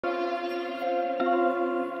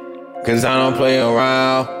Cause I don't play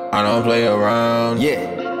around, I don't play around. Yeah.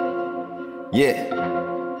 Yeah.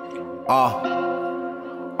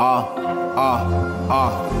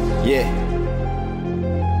 Yeah.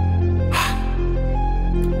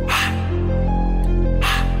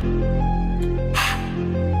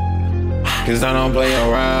 Cause I don't play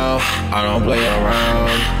around, I don't play around.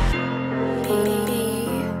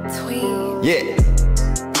 Yeah.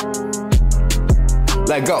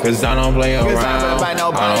 Let go. Cause I don't play around, I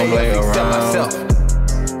don't play around.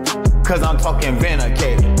 Cause I'm talking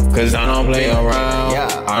Vindicator. Cause I don't play around,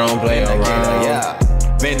 Yeah. I don't play around. Yeah.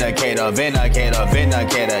 Vindicator, Vindicator,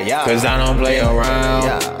 Vindicator, yeah. Cause I don't play around,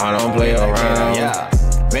 Yeah. I don't play around. Yeah.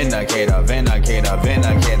 Vindicator, Vindicator,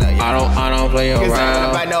 Vindicator, yeah. I don't play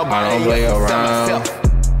around, I don't play around.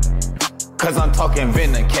 Cause I'm talking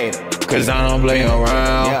Vindicator. Cause I don't play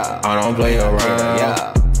around, Yeah. I don't play around.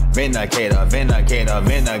 Yeah. Vindicator, Vindicator,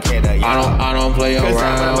 Vindicator, yeah. I don't play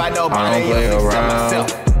around, I don't play around.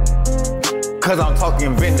 Cause I'm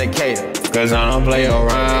talking Vindicator. Cause I don't play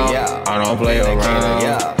around, Yeah. I don't play around.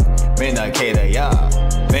 Yeah. Vindicator, yeah.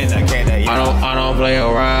 Vindicator, yeah. I don't play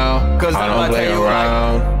around, Cause I I'ma don't play tell you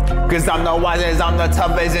around. Cause I'm the wisest, I'm the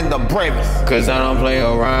toughest and the bravest. Cause I don't play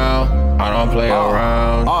around, I don't play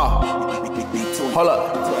around. Hold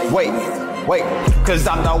up, wait. Cause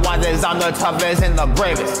I'm the wisest, I'm the toughest and the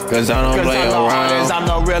bravest. Cause I don't play I'm the hardest, around,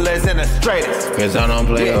 I'm the realest and the straightest. cause I don't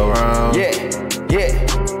play around. Yeah.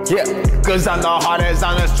 Cause I'm the hardest,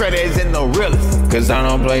 I'm the straightest and the realest. Cause I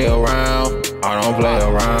don't play around, I don't play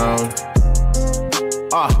around.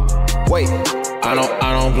 Wait. I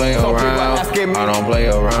don't play Some people around, asking me- I don't play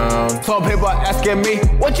around. Some people are asking me,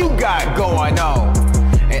 what you got going on?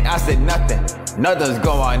 And I said nothing's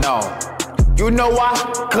going on. You know why?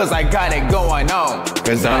 Cause I got it going on.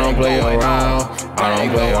 Cause I don't play around, I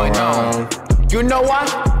don't play around. You know why?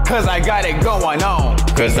 Cause I got it going on.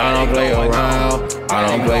 Cause I don't play around, I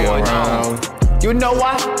don't play around. You know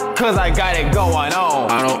why? Cause I got it going on.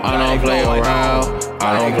 I don't play around,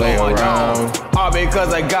 I don't play around. All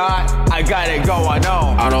because of God, I got it going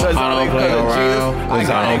on. I don't Cause play because of around, Jesus, cause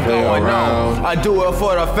I don't play going around. on. I do it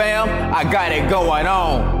for the fam, I got it going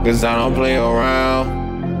on. Cause I don't play around.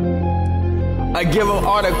 I give them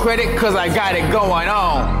all the credit cause I got it going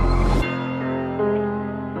on.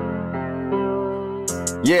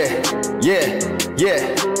 Yeah.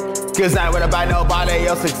 Cause I ain't worried about nobody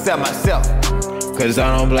else except myself. Cause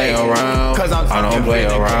I don't play around, Cause I'm I don't play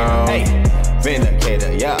Vindicator. around. Hey,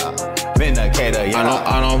 Vindicator, yeah. Vindicator, yeah.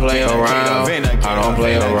 I don't play around, I don't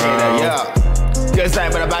play around. Yeah. Cause I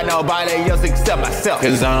ain't worried about nobody else except myself.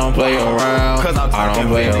 Cause I don't play around, Cause I'm I don't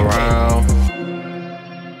play around.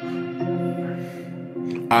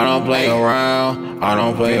 I don't play around, I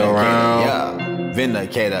don't play around. Yeah.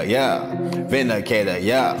 Vindicator, yeah. Vindicator,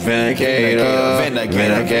 yeah. Vindicator,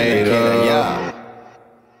 Vindicator, yeah.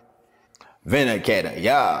 Vindicator,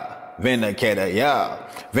 yeah. Vindicator, yeah.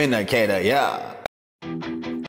 Vindicator, yeah.